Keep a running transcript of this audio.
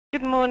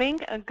Good morning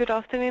and good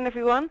afternoon,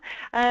 everyone.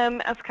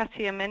 As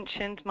Katia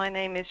mentioned, my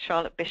name is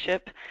Charlotte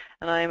Bishop,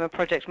 and I am a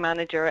project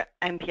manager at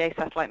MPA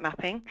Satellite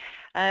Mapping.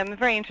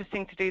 Very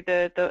interesting to do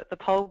the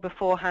poll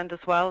beforehand as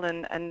well,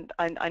 and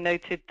I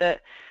noted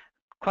that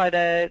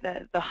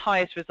the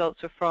highest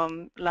results were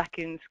from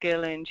lacking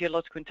skill in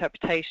geological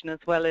interpretation as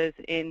well as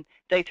in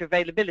data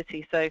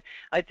availability. So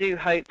I do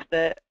hope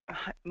that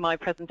my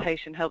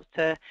presentation helps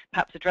to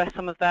perhaps address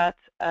some of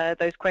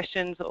those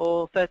questions,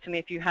 or certainly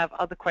if you have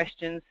other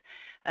questions,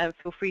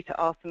 feel free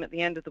to ask them at the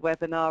end of the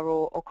webinar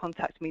or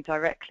contact me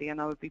directly, and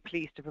I would be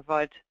pleased to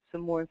provide some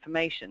more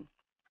information.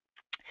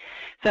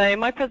 So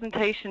my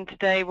presentation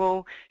today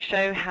will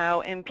show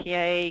how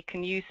MPA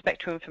can use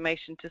spectral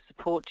information to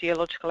support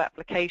geological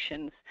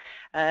applications,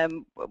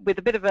 with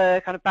a bit of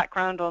a kind of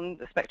background on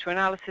the spectral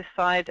analysis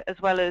side,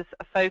 as well as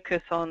a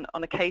focus on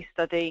a case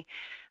study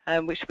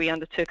which we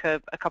undertook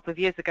a couple of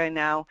years ago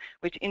now,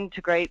 which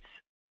integrates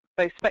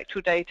both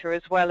spectral data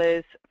as well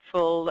as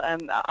full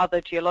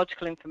other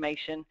geological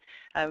information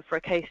for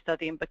a case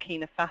study in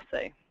Burkina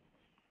Faso.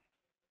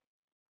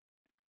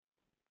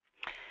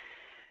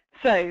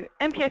 So,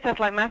 MPA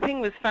Satellite Mapping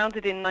was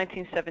founded in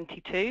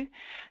 1972.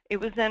 It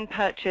was then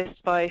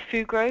purchased by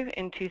Fugro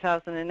in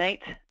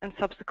 2008 and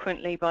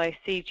subsequently by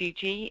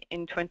CGG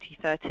in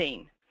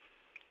 2013.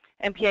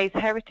 MPA's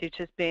heritage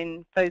has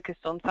been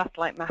focused on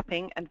satellite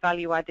mapping and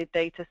value-added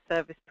data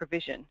service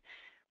provision,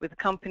 with the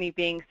company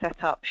being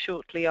set up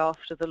shortly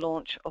after the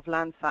launch of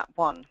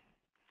Landsat-1.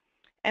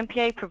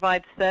 MPA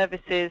provides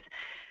services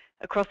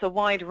across a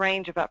wide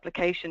range of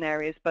application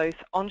areas, both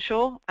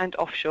onshore and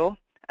offshore,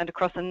 and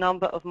across a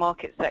number of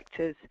market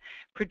sectors,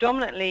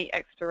 predominantly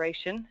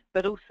exploration,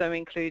 but also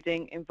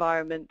including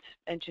environment,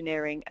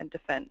 engineering, and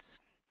defense.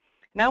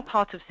 Now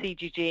part of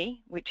CGG,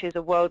 which is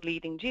a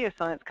world-leading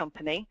geoscience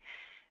company,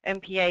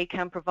 MPA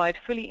can provide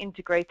fully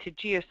integrated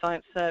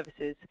geoscience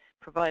services,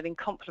 providing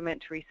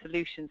complementary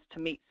solutions to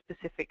meet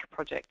specific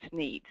project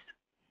needs.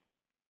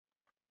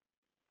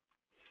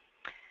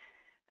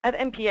 At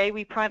MPA,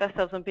 we pride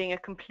ourselves on being a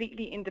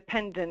completely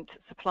independent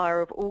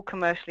supplier of all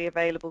commercially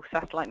available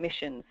satellite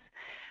missions.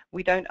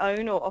 We don't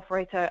own or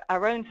operate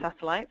our own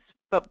satellites,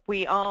 but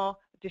we are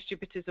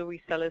distributors or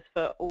resellers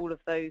for all of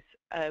those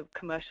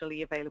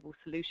commercially available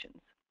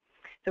solutions.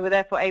 So we're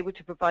therefore able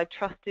to provide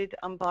trusted,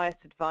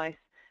 unbiased advice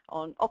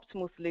on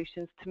optimal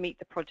solutions to meet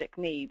the project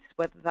needs,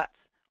 whether that's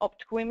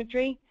optical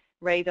imagery,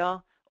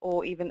 radar,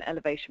 or even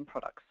elevation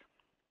products.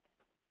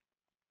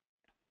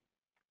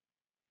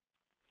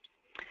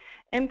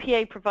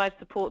 MPA provides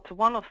support to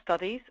one-off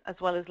studies as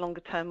well as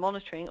longer-term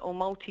monitoring or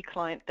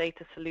multi-client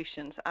data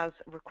solutions as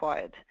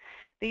required.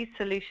 These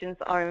solutions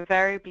are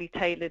invariably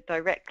tailored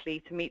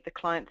directly to meet the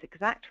client's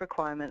exact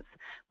requirements,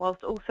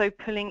 whilst also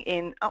pulling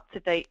in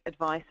up-to-date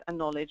advice and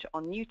knowledge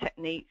on new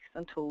techniques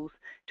and tools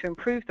to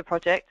improve the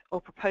project or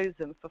propose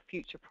them for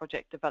future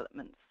project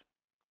developments.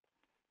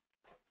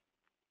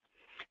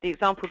 The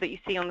example that you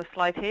see on the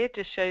slide here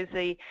just shows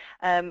a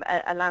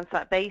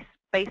Landsat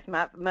base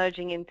map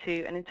merging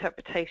into an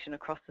interpretation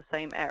across the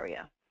same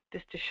area,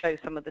 just to show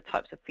some of the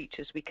types of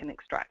features we can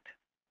extract.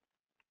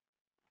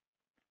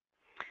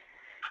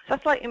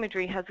 Satellite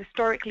imagery has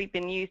historically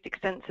been used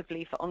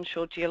extensively for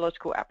onshore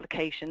geological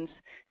applications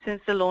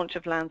since the launch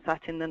of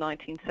Landsat in the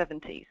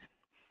 1970s.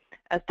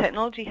 As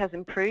technology has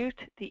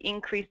improved, the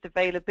increased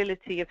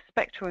availability of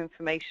spectral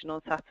information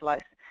on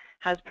satellites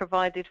has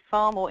provided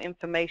far more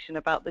information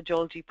about the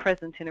geology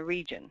present in a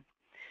region.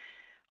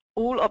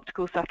 All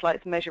optical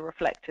satellites measure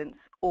reflectance,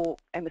 or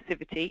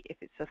emissivity if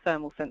it's a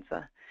thermal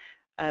sensor,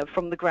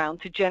 from the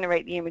ground to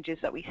generate the images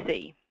that we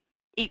see.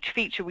 Each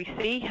feature we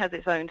see has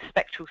its own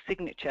spectral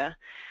signature,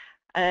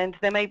 and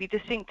there may be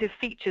distinctive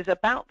features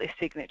about this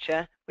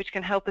signature which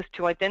can help us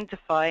to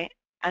identify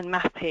and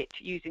map it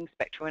using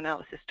spectral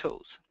analysis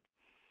tools.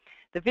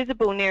 The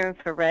visible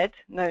near-infrared,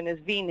 known as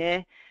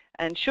VNIR,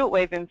 and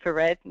shortwave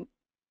infrared,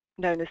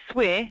 known as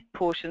SWIR,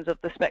 portions of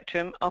the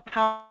spectrum are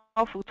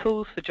powerful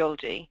tools for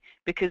geology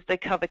because they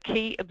cover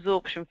key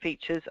absorption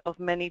features of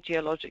many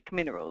geologic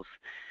minerals.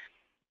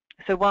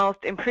 So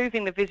whilst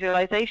improving the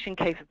visualization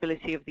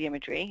capability of the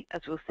imagery,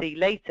 as we'll see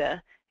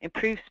later,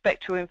 improved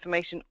spectral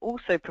information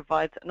also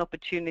provides an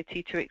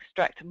opportunity to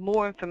extract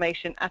more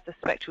information at a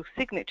spectral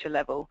signature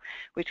level,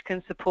 which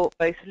can support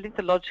both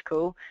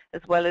lithological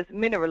as well as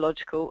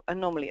mineralogical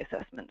anomaly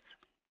assessments.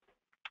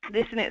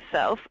 This in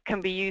itself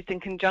can be used in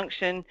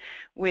conjunction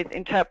with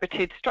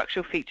interpreted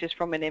structural features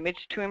from an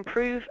image to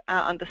improve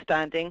our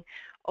understanding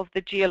of the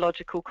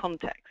geological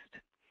context.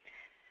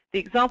 The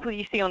example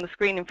you see on the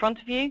screen in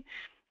front of you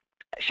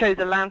shows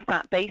a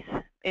Landsat base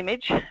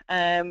image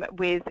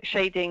with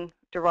shading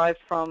derived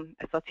from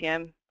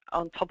SRTM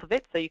on top of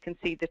it, so you can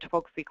see the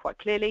topography quite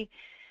clearly.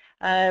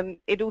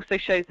 It also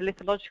shows the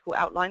lithological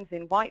outlines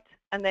in white,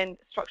 and then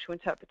structural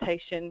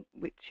interpretation,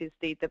 which is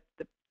the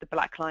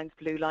black lines,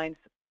 blue lines,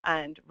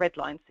 and red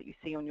lines that you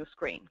see on your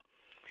screen.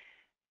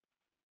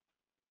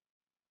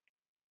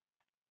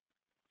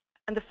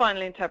 And the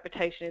final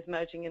interpretation is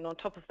merging in on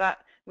top of that,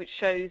 which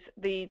shows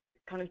the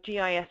kind of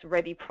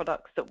GIS-ready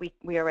products that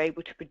we are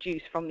able to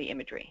produce from the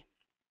imagery.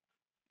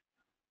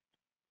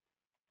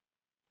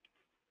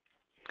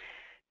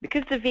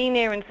 Because the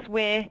V-near and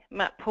SWIR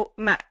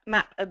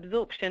map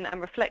absorption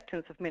and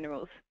reflectance of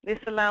minerals, this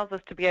allows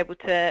us to be able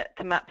to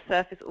map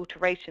surface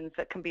alterations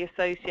that can be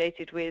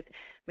associated with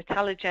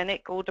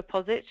metallogenic ore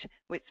deposits,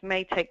 which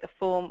may take the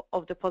form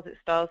of deposit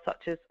styles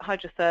such as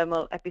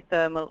hydrothermal,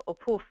 epithermal, or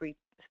porphyry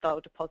style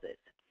deposits.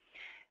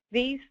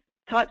 These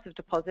types of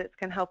deposits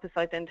can help us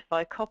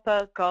identify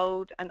copper,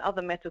 gold, and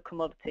other metal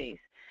commodities.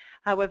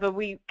 However,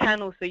 we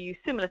can also use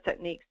similar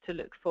techniques to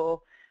look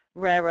for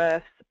rare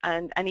earths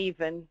and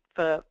even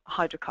for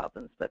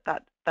hydrocarbons, but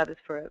that is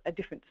for a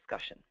different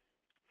discussion.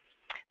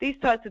 These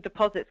types of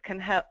deposits can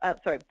help,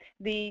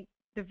 the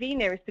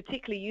V-near is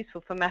particularly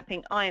useful for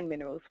mapping iron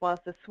minerals,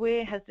 whilst the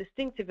SWIR has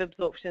distinctive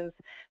absorptions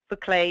for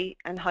clay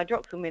and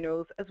hydroxyl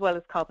minerals, as well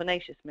as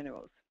carbonaceous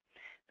minerals.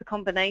 The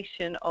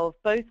combination of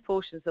both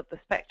portions of the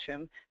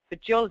spectrum for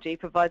geology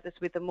provides us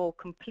with a more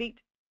complete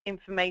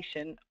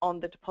information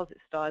on the deposit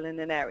style in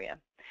an area.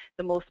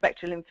 The more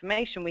spectral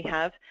information we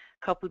have,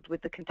 coupled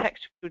with the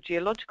contextual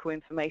geological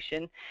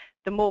information,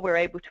 the more we're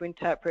able to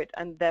interpret,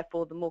 and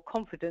therefore the more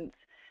confidence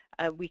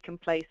we can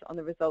place on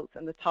the results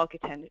and the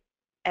target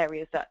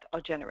areas that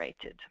are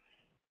generated.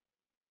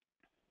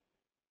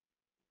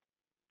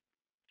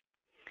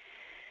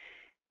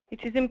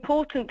 It is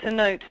important to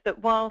note that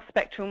while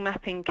spectral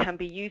mapping can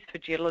be used for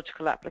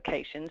geological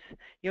applications,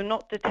 you're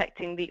not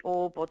detecting the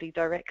ore body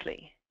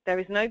directly. There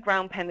is no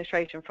ground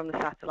penetration from the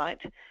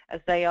satellite,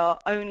 as they are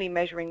only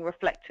measuring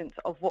reflectance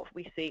of what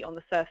we see on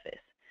the surface.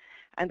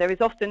 And there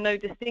is often no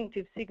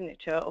distinctive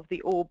signature of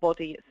the ore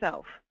body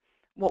itself.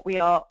 What we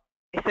are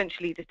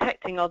essentially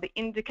detecting are the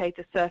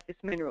indicator surface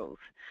minerals,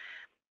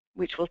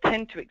 which will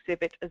tend to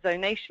exhibit a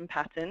zonation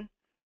pattern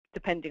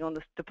depending on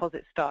the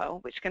deposit style,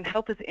 which can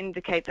help us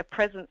indicate the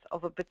presence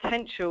of a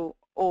potential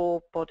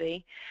ore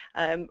body,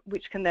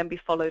 which can then be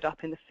followed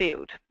up in the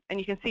field. And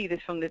you can see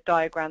this from the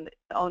diagram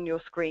on your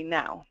screen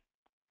now,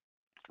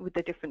 with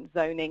the different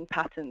zoning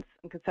patterns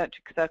and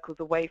concentric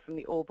circles away from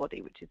the ore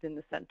body, which is in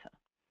the center.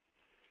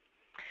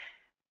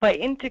 By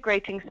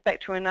integrating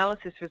spectral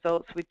analysis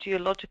results with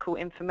geological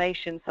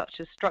information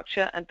such as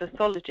structure and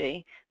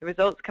lithology, the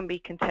results can be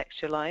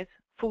contextualized,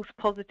 false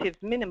positives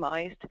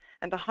minimized,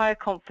 and a higher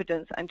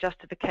confidence and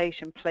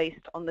justification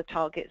placed on the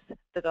targets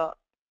that are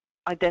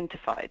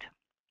identified.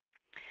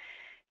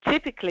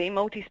 Typically,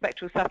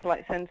 multispectral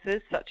satellite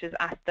sensors such as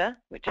ASTER,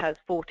 which has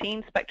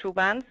 14 spectral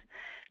bands,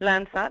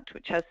 Landsat,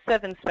 which has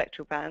 7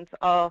 spectral bands,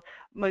 are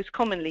most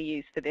commonly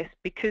used for this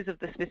because of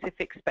the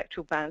specific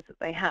spectral bands that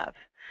they have.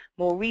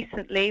 More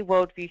recently,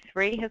 WorldView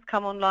 3 has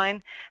come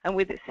online, and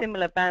with its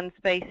similar band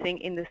spacing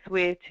in the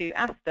SWIR to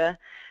ASTER,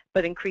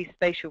 but increased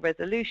spatial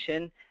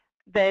resolution,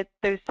 there's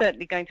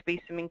certainly going to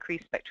be some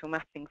increased spectral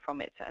mapping from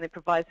it, and it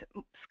provides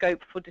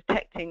scope for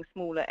detecting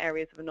smaller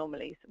areas of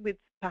anomalies with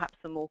perhaps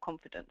some more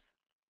confidence.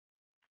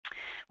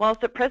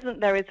 Whilst at present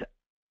there is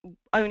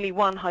only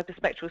one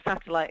hyperspectral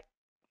satellite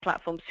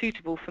platform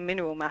suitable for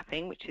mineral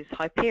mapping, which is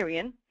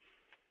Hyperion,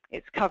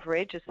 its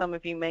coverage, as some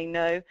of you may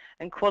know,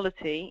 and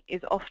quality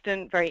is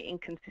often very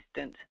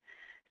inconsistent.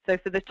 So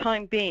for the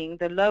time being,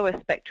 the lower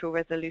spectral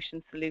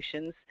resolution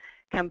solutions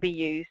can be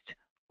used,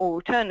 or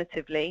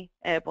alternatively,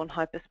 airborne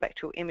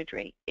hyperspectral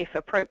imagery, if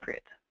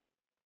appropriate.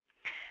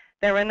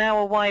 There are now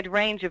a wide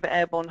range of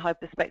airborne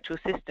hyperspectral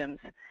systems,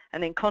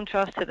 and in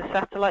contrast to the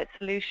satellite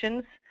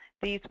solutions,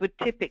 these would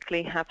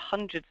typically have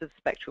hundreds of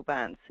spectral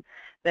bands,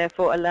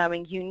 therefore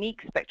allowing unique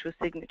spectral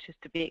signatures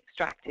to be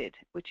extracted,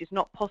 which is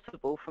not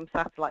possible from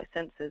satellite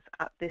sensors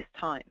at this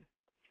time.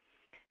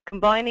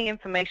 Combining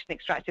information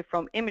extracted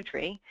from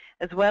imagery,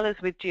 as well as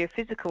with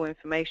geophysical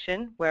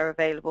information, where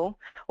available,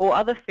 or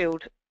other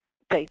field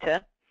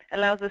data,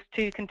 allows us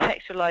to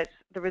contextualize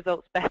the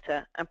results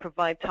better and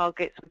provide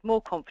targets with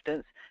more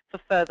confidence for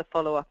further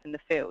follow-up in the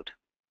field.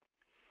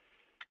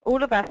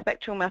 All of our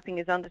spectral mapping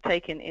is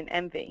undertaken in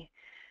MV.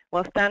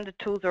 While standard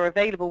tools are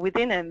available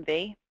within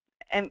MV,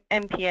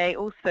 MPA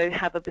also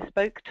have a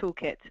bespoke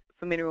toolkit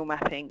for mineral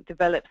mapping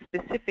developed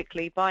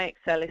specifically by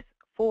Excelis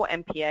for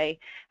MPA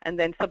and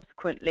then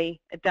subsequently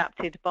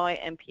adapted by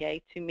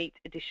MPA to meet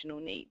additional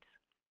needs.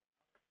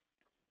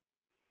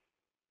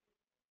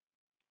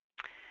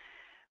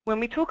 When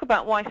we talk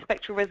about why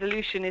spectral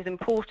resolution is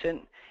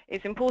important,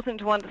 it's important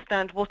to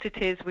understand what it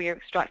is we are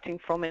extracting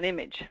from an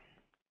image.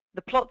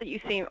 The plot that you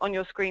see on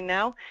your screen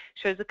now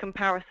shows a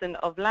comparison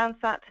of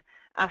Landsat,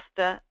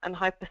 ASTER, and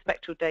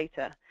hyperspectral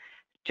data,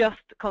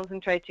 just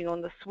concentrating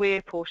on the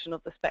SWIR portion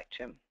of the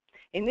spectrum.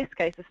 In this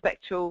case, the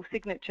spectral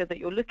signature that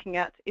you're looking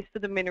at is for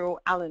the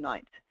mineral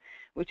alunite,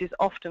 which is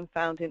often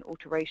found in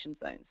alteration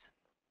zones.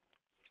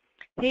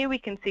 Here we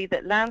can see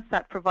that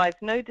Landsat provides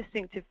no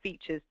distinctive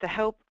features to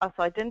help us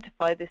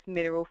identify this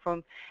mineral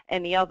from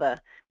any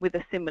other with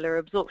a similar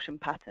absorption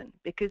pattern,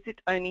 because it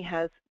only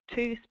has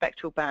 2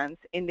 spectral bands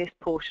in this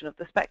portion of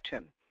the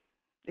spectrum.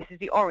 This is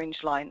the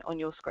orange line on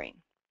your screen.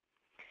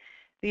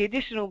 The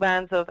additional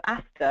bands of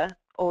ASTER,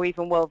 or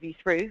even WorldView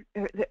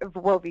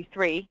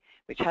 3,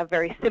 which have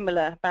very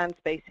similar band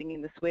spacing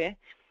in the SWIR,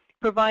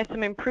 provide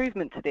some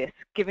improvement to this,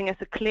 giving us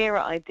a clearer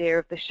idea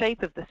of the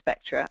shape of the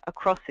spectra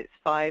across its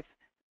 5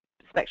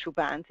 spectral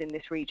bands in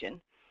this region,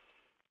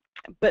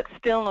 but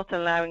still not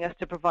allowing us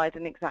to provide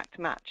an exact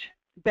match,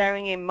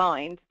 bearing in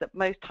mind that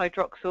most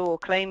hydroxyl or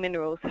clay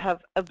minerals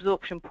have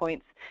absorption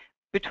points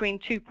between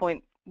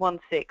 2.16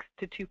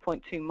 to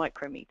 2.2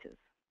 micrometers.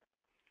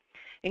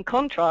 In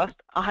contrast,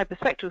 a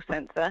hyperspectral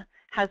sensor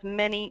has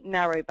many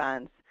narrow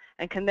bands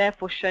and can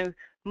therefore show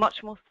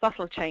much more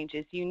subtle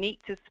changes unique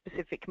to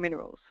specific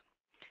minerals.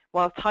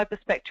 Whilst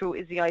hyperspectral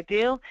is the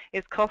ideal,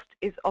 its cost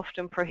is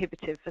often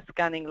prohibitive for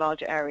scanning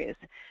large areas,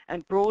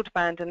 and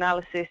broadband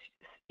analysis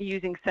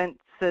using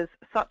sensors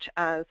such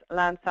as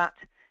Landsat,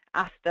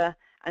 ASTER,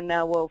 and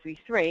now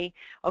WorldView-3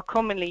 are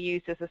commonly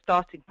used as a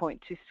starting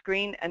point to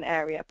screen an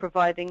area,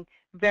 providing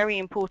very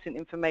important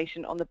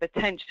information on the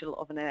potential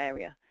of an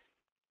area.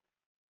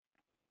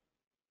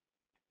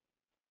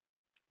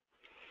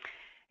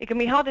 It can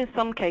be hard in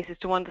some cases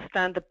to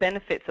understand the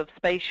benefits of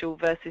spatial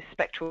versus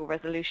spectral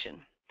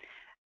resolution.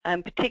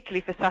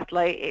 Particularly for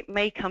satellite, it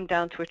may come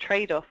down to a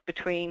trade-off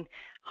between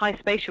high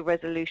spatial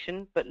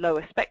resolution but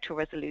lower spectral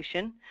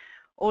resolution,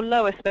 or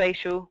lower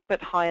spatial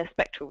but higher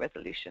spectral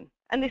resolution.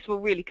 And this will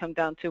really come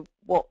down to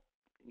what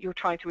you're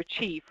trying to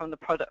achieve from the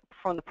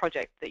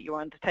project that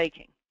you're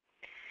undertaking.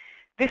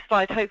 This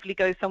slide hopefully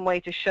goes some way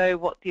to show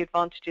what the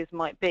advantages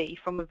might be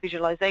from a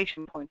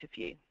visualization point of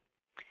view.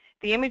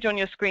 The image on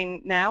your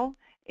screen now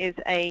is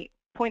a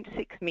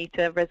 0.6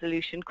 meter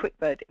resolution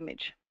QuickBird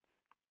image.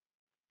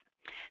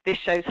 This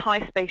shows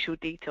high spatial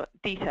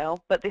detail,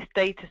 but this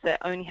dataset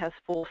only has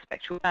 4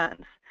 spectral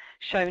bands,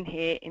 shown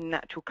here in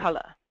natural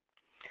color.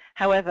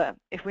 However,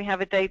 if we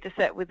have a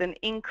dataset with an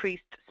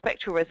increased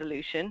spectral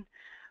resolution,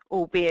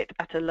 albeit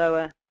at a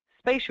lower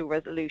spatial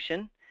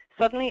resolution,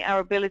 suddenly our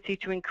ability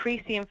to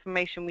increase the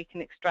information we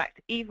can extract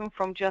even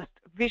from just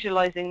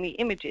visualizing the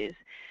images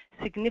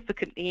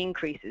significantly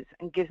increases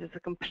and gives us a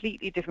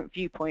completely different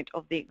viewpoint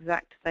of the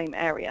exact same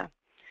area.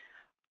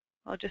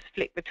 I'll just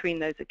flick between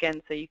those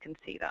again so you can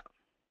see that.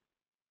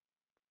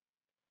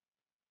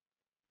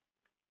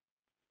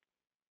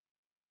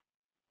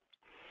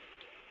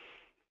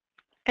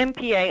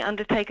 MPA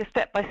undertake a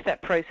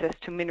step-by-step process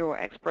to mineral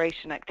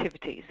exploration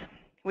activities,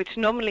 which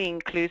normally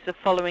includes the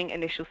following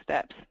initial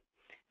steps.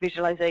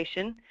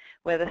 Visualization,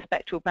 where the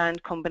spectral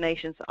band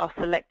combinations are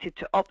selected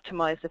to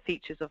optimize the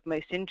features of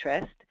most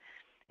interest.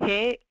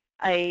 Here,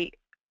 a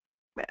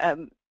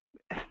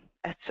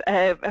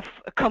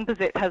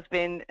composite has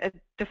been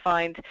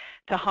defined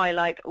to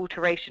highlight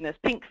alteration as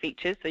pink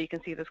features, so you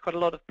can see there's quite a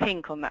lot of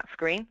pink on that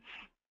screen.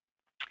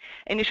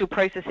 Initial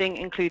processing,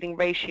 including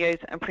ratios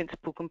and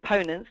principal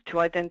components to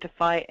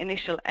identify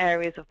initial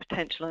areas of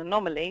potential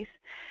anomalies,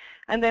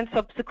 and then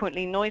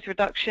subsequently noise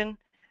reduction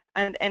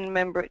and end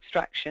member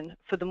extraction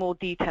for the more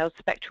detailed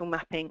spectral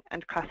mapping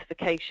and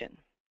classification.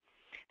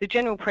 The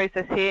general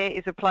process here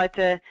is applied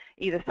to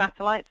either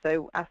satellites,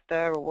 so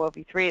ASTER or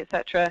WorldView-3,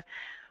 etc.,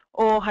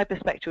 or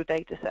hyperspectral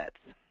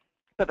datasets.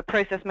 But the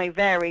process may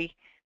vary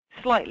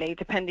slightly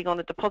depending on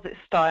the deposit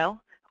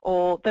style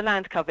or the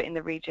land cover in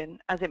the region,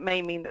 as it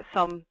may mean that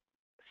some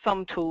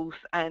tools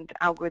and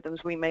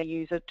algorithms we may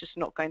use are just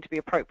not going to be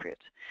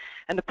appropriate.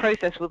 And the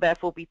process will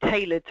therefore be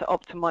tailored to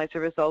optimize the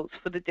results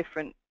for the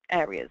different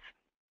areas.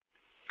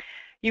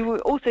 You will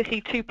also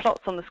see 2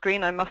 plots on the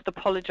screen. I must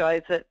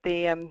apologize that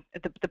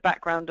the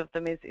background of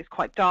them is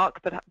quite dark,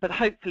 but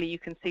hopefully you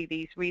can see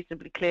these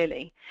reasonably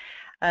clearly.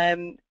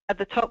 At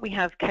the top we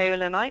have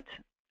kaolinite,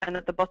 and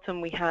at the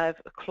bottom we have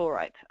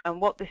chlorite. And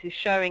what this is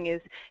showing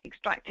is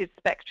extracted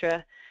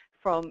spectra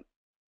from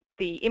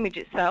the image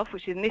itself,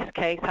 which in this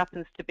case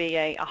happens to be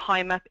a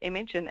HIMAP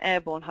image, an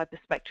airborne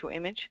hyperspectral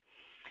image.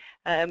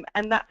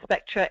 And that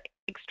spectra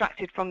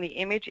extracted from the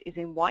image is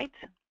in white,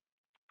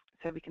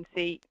 so we can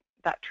see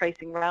that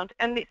tracing around,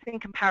 and it's in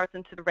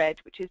comparison to the red,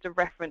 which is the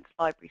reference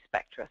library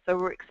spectra. So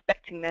we're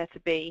expecting there to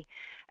be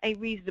a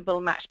reasonable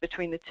match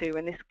between the two,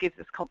 and this gives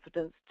us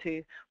confidence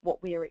to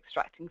what we are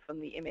extracting from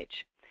the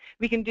image.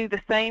 We can do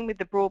the same with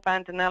the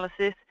broadband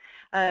analysis,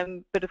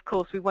 but of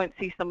course we won't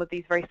see some of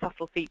these very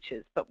subtle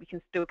features, but we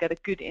can still get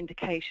a good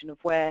indication of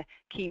where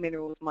key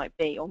minerals might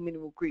be or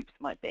mineral groups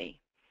might be.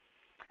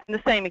 And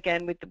the same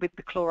again with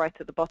the chlorite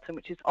at the bottom,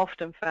 which is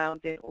often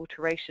found in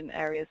alteration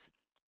areas.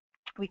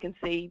 We can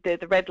see the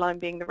red line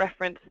being the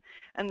reference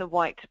and the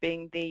white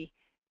being the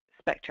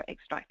spectra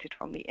extracted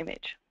from the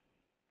image.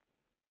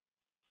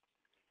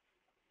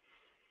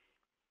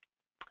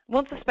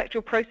 Once the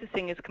spectral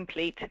processing is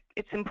complete,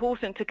 it's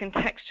important to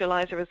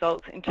contextualize the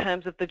results in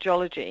terms of the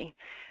geology,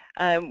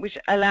 which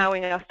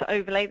allowing us to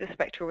overlay the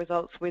spectral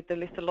results with the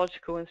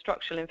lithological and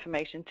structural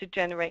information to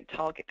generate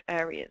target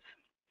areas.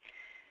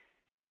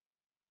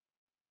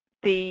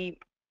 The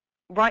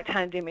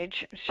right-hand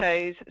image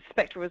shows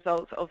spectral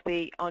results of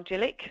the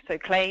argillic, so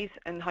clays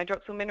and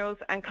hydroxyl minerals,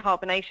 and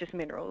carbonaceous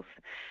minerals,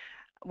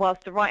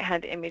 whilst the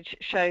right-hand image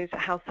shows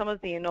how some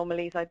of the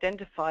anomalies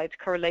identified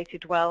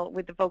correlated well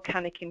with the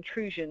volcanic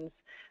intrusions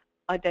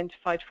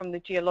identified from the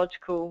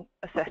geological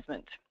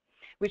assessment,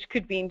 which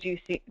could be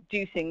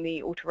inducing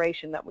the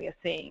alteration that we are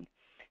seeing.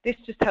 This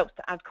just helps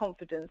to add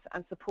confidence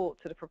and support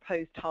to the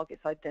proposed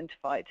targets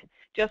identified.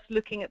 Just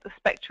looking at the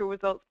spectral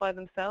results by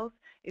themselves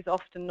is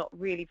often not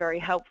really very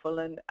helpful,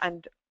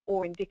 and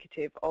or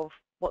indicative of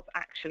what's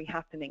actually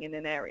happening in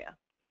an area.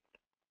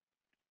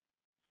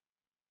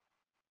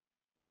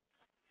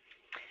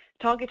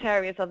 Target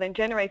areas are then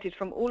generated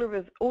from all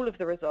of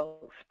the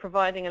results,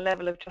 providing a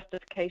level of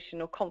justification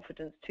or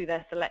confidence to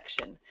their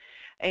selection.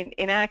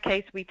 In our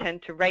case, we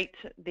tend to rate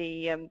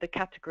the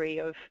category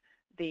of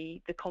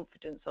the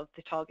confidence of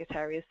the target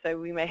areas. So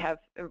we may have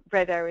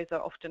red areas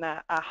are often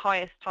our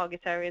highest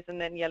target areas, and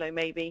then yellow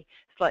may be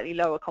slightly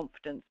lower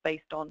confidence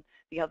based on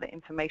the other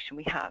information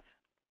we have.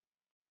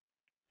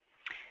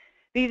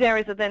 These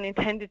areas are then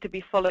intended to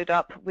be followed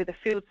up with a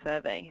field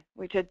survey,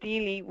 which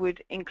ideally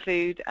would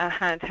include a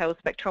handheld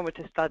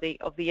spectrometer study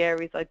of the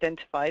areas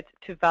identified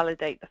to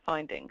validate the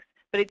findings.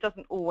 But it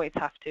doesn't always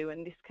have to,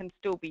 and this can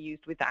still be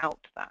used without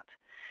that.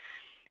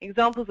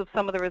 Examples of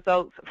some of the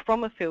results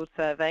from a field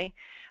survey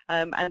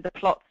and the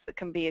plots that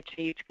can be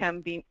achieved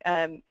and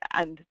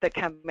that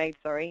can be made,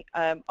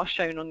 are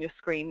shown on your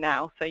screen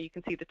now. So you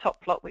can see the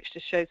top plot, which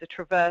just shows a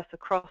traverse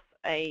across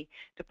a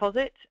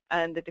deposit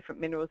and the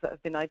different minerals that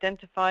have been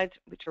identified,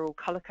 which are all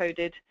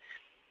color-coded.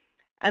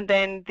 And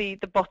then the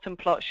bottom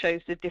plot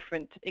shows the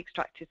different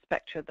extracted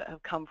spectra that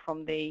have come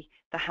from the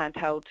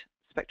handheld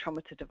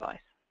spectrometer device.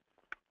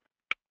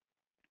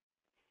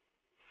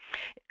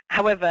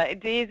 However,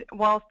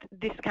 whilst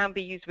this can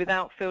be used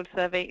without field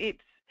survey,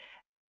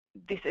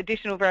 this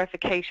additional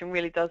verification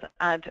really does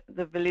add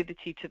the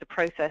validity to the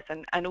process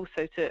and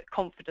also to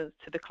confidence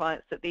to the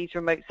clients that these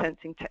remote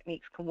sensing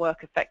techniques can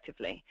work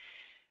effectively.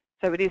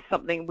 So it is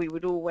something we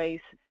would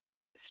always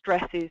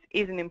stress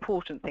is an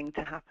important thing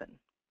to happen.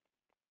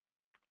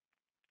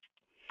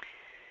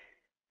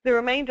 The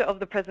remainder of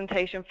the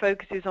presentation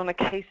focuses on a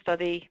case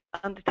study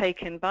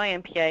undertaken by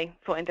MPA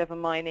for Endeavour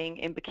Mining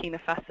in Burkina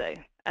Faso.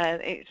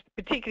 It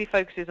particularly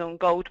focuses on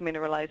gold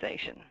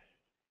mineralization.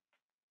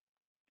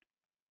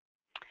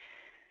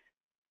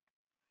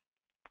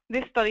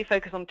 This study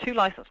focused on 2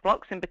 license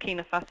blocks in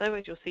Burkina Faso,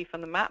 as you'll see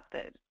from the map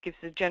that gives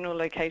a general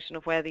location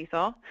of where these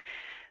are.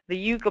 The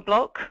Yuga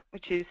block,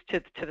 which is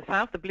to the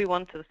south, the blue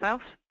one to the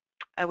south,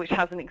 which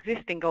has an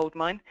existing gold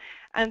mine,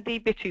 and the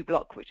Bitu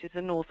block, which is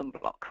the northern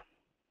block.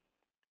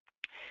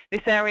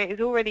 This area is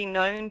already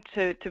known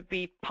to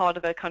be part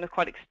of a kind of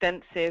quite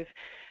extensive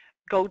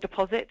gold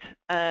deposit,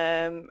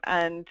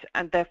 and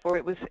therefore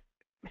it was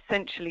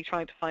essentially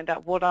trying to find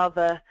out what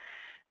other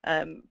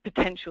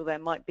potential there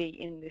might be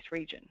in this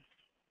region.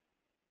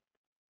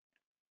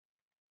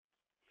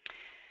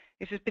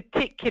 This is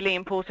particularly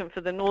important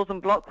for the northern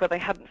block, where they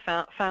hadn't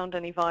found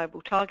any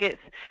viable targets,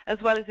 as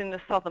well as in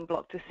the southern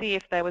block to see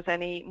if there was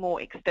any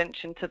more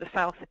extension to the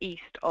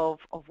southeast of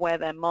where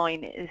their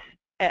mine is,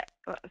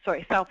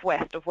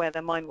 southwest of where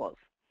their mine was.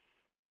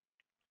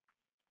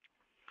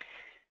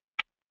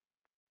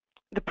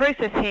 The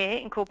process here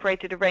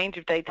incorporated a range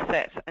of data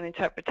sets and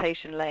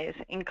interpretation layers,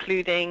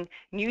 including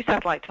new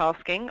satellite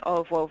tasking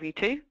of WorldView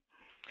 2,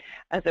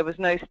 as there was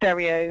no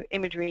stereo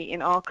imagery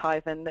in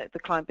archive, and the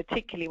client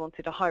particularly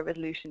wanted a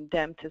high-resolution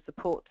DEM to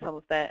support some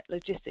of their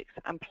logistics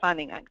and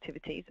planning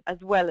activities, as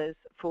well as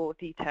for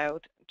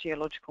detailed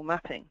geological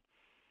mapping.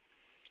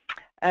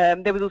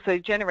 There was also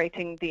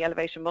generating the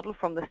elevation model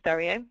from the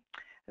stereo,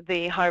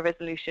 the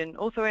high-resolution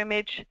ortho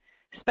image,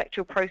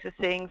 spectral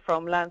processing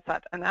from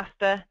Landsat and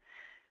ASTER,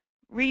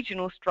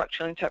 regional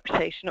structural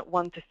interpretation at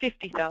 1 to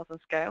 50,000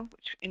 scale,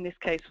 which in this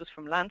case was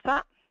from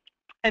Landsat,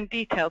 and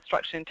detailed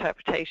structural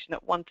interpretation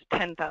at 1 to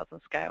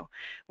 10,000 scale,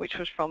 which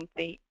was from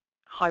the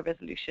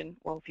high-resolution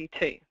WorldView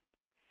 2.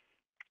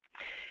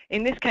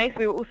 In this case,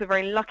 we were also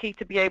very lucky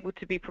to be able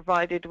to be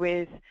provided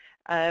with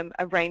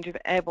a range of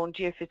airborne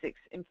geophysics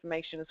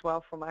information as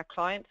well from our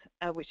client,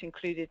 which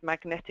included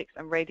magnetics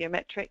and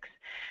radiometrics.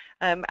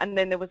 And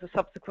then there was a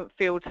subsequent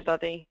field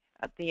study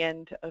at the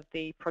end of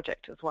the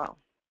project as well.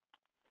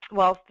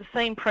 Whilst the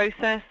same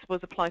process was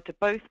applied to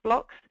both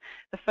blocks,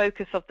 the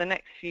focus of the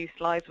next few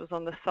slides was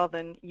on the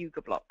southern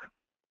Yuga block.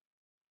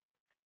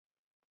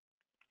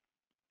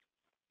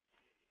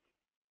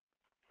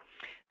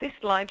 This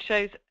slide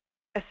shows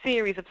a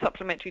series of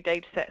supplementary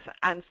data sets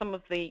and some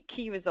of the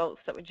key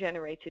results that were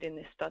generated in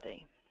this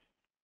study.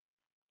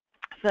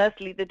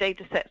 Firstly, the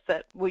data sets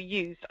that were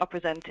used are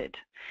presented.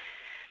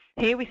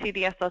 Here we see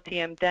the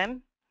SRTM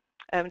DEM.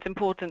 It's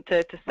important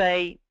to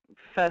say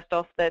first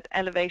off that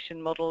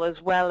elevation model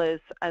as well as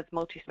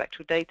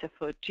multispectral data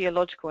for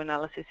geological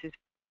analysis is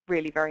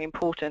really very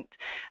important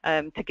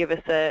to give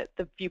us the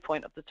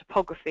viewpoint of the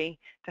topography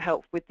to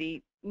help with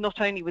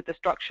not only with the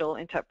structural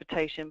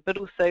interpretation but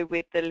also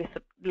with the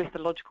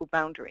lithological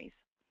boundaries.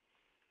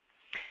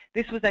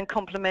 This was then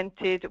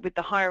complemented with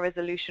the higher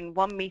resolution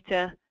 1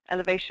 meter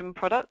elevation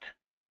product,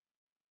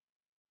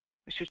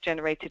 which was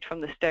generated from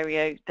the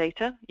stereo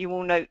data. You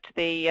will note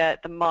the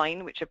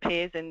mine which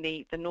appears in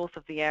the north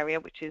of the area,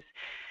 which is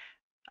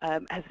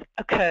has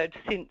occurred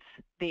since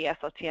the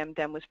SRTM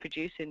DEM was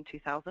produced in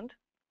 2000.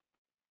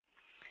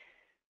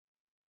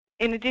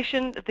 In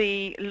addition,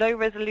 the low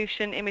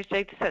resolution image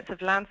data sets of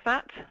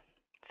Landsat,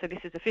 so this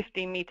is a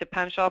 15 meter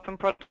pan-sharpen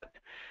product,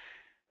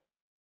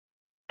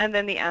 and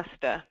then the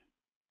ASTER,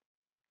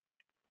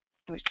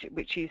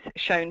 which is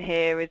shown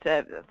here is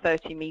a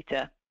 30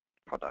 meter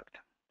product.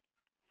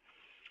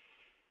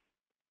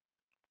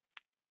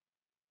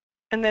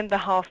 And then the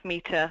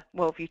half-meter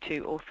WorldView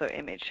 2 also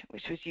image,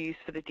 which was used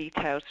for the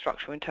detailed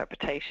structural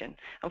interpretation.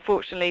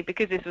 Unfortunately,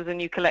 because this was a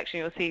new collection,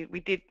 you'll see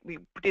we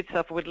did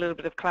suffer with a little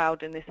bit of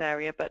cloud in this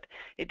area, but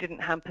it didn't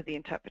hamper the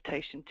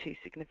interpretation too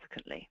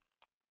significantly.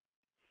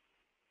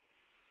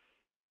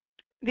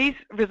 These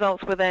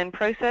results were then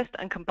processed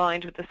and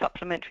combined with the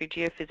supplementary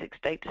geophysics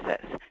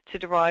datasets to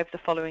derive the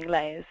following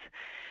layers,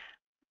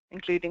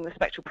 including the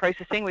spectral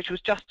processing, which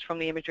was just from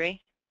the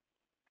imagery.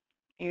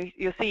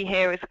 You'll see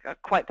here it's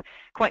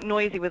quite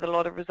noisy with a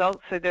lot of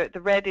results. So the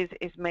red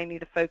is mainly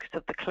the focus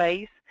of the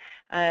clays.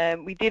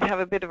 We did have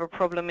a bit of a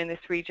problem in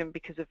this region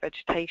because of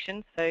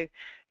vegetation. So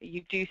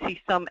you do see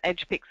some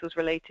edge pixels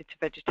related to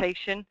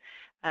vegetation,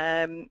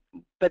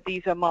 but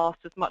these are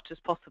masked as much as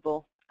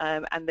possible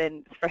and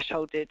then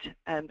thresholded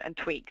and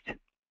tweaked.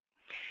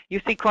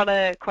 You see quite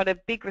a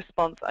big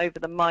response over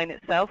the mine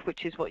itself,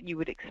 which is what you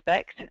would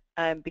expect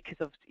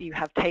because you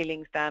have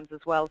tailings dams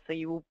as well, so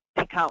you will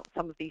pick out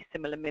some of these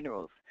similar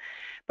minerals.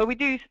 But we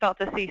do start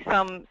to see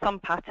some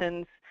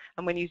patterns,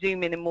 and when you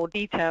zoom in more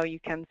detail, you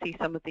can see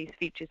some of these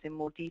features in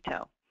more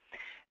detail.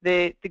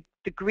 The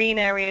green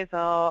areas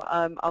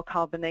are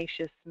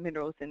carbonaceous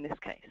minerals in this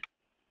case.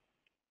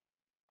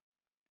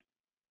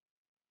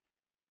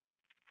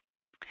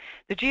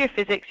 The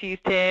geophysics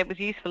used here was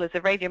useful as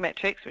a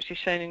radiometrics, which is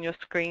shown in your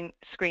screen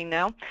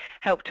now,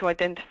 helped to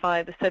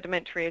identify the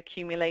sedimentary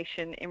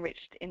accumulation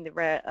enriched in the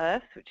rare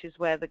earths, which is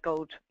where the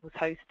gold was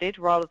hosted,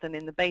 rather than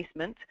in the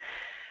basement,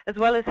 as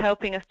well as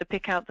helping us to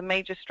pick out the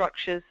major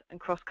structures and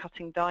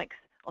cross-cutting dikes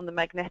on the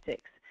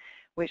magnetics,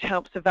 which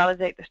helps to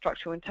validate the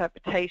structural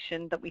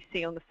interpretation that we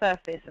see on the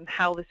surface and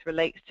how this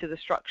relates to the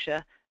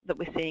structure that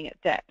we're seeing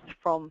at depth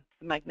from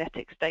the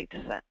magnetics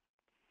dataset.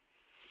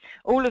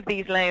 All of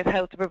these layers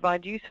help to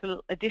provide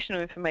useful additional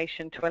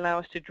information to allow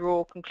us to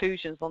draw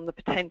conclusions on the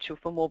potential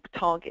for more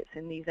targets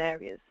in these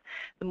areas.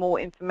 The more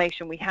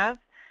information we have,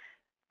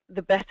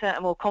 the better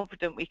and more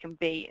confident we can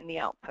be in the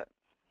output.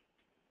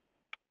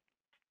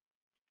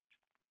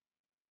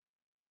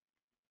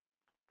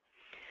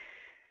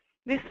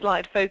 This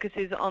slide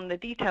focuses on the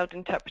detailed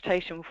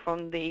interpretation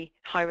from the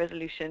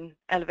high-resolution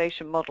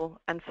elevation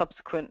model and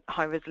subsequent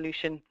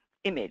high-resolution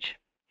image.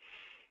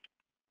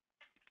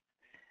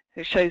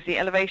 It shows the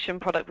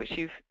elevation product which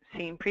you've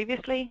seen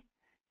previously,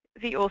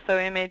 the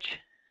ortho image,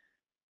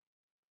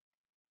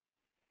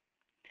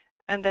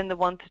 and then the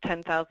 1 to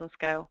 10,000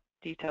 scale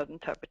detailed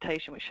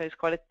interpretation, which shows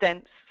quite a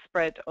dense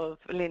spread of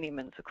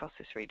lineaments across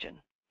this region.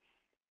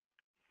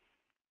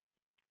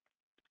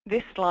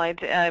 This slide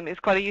is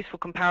quite a useful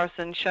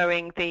comparison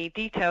showing the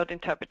detailed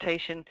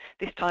interpretation,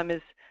 this time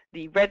as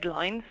the red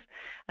lines,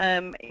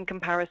 in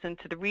comparison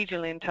to the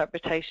regional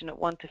interpretation at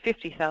 1 to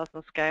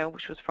 50,000 scale,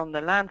 which was from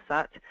the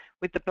Landsat,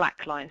 with the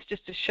black lines,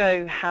 just to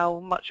show how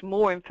much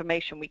more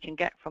information we can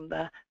get from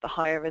the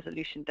higher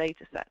resolution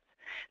data sets.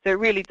 So it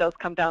really does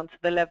come down to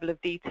the level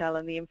of detail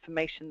and the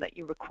information that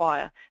you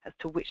require as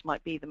to which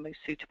might be the most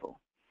suitable.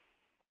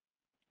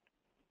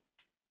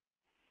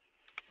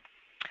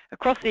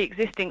 Across the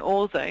existing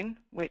ore zone,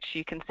 which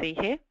you can see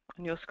here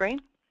on your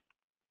screen,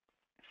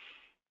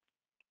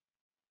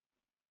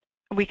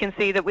 we can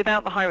see that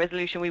without the high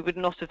resolution we would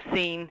not have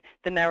seen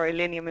the narrow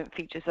lineament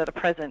features that are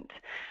present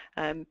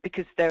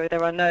because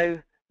there are no,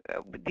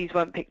 these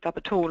weren't picked up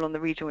at all on the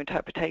regional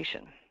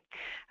interpretation.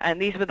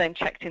 And these were then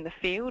checked in the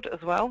field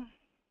as well.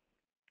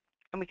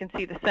 And we can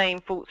see the same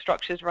fault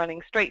structures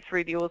running straight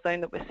through the ore zone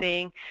that we're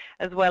seeing,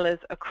 as well as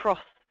across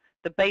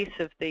the base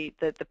of the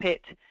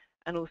pit,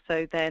 and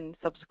also then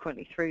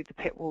subsequently through the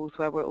pit walls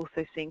where we're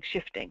also seeing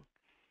shifting.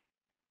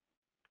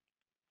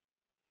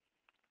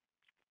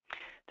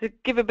 To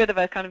give a bit of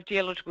a kind of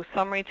geological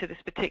summary to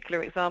this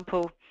particular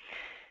example,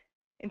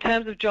 in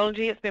terms of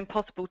geology, it's been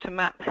possible to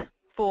map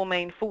 4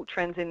 main fault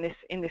trends in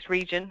this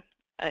region.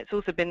 It's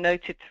also been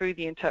noted through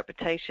the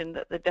interpretation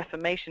that the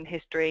deformation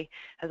history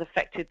has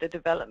affected the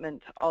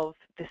development of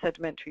the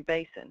sedimentary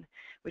basin,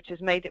 which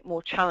has made it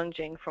more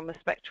challenging from a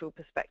spectral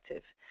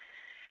perspective.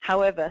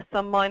 However,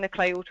 some minor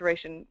clay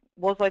alteration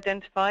was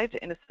identified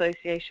in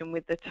association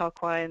with the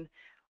Tarquinian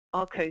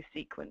Arco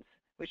sequence,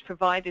 which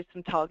provided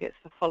some targets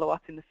for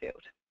follow-up in the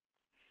field.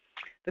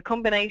 The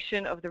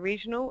combination of the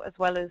regional as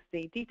well as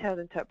the detailed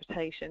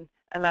interpretation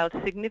allowed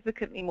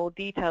significantly more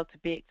detail to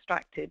be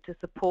extracted to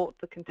support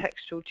the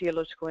contextual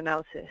geological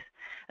analysis,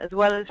 as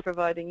well as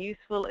providing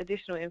useful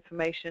additional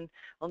information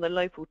on the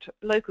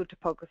local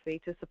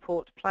topography to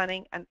support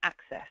planning and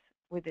access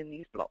within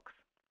these blocks.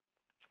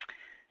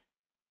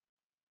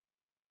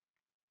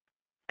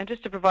 And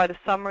just to provide a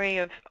summary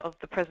of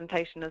the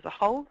presentation as a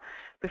whole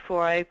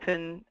before I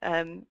open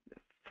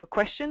for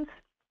questions.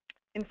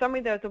 In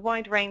summary, there's a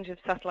wide range of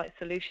satellite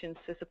solutions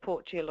to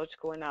support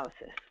geological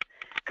analysis.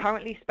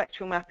 Currently,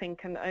 spectral mapping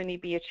can only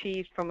be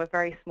achieved from a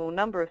very small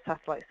number of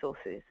satellite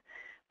sources,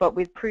 but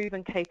with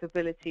proven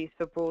capabilities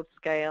for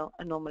broad-scale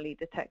anomaly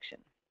detection.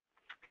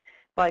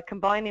 By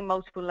combining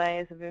multiple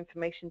layers of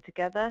information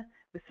together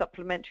with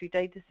supplementary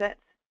data sets,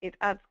 It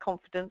adds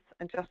confidence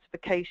and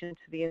justification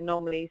to the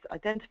anomalies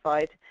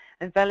identified,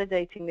 and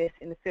validating this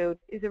in the field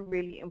is a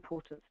really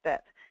important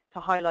step to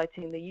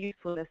highlighting the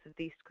usefulness of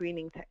these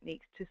screening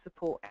techniques to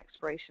support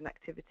exploration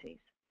activities.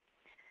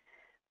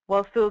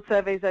 While field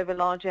surveys over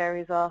large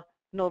areas are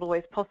not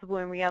always possible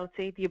in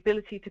reality, the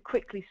ability to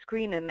quickly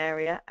screen an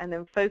area and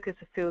then focus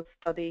a field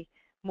study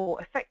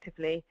more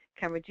effectively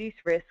can reduce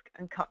risk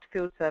and cut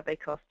field survey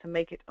costs to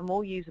make it a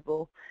more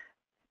usable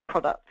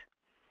product,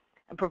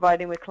 and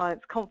providing with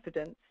clients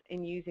confidence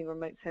in using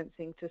remote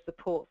sensing to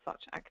support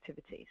such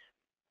activities.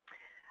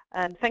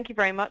 And thank you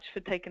very much for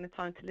taking the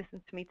time to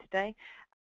listen to me today.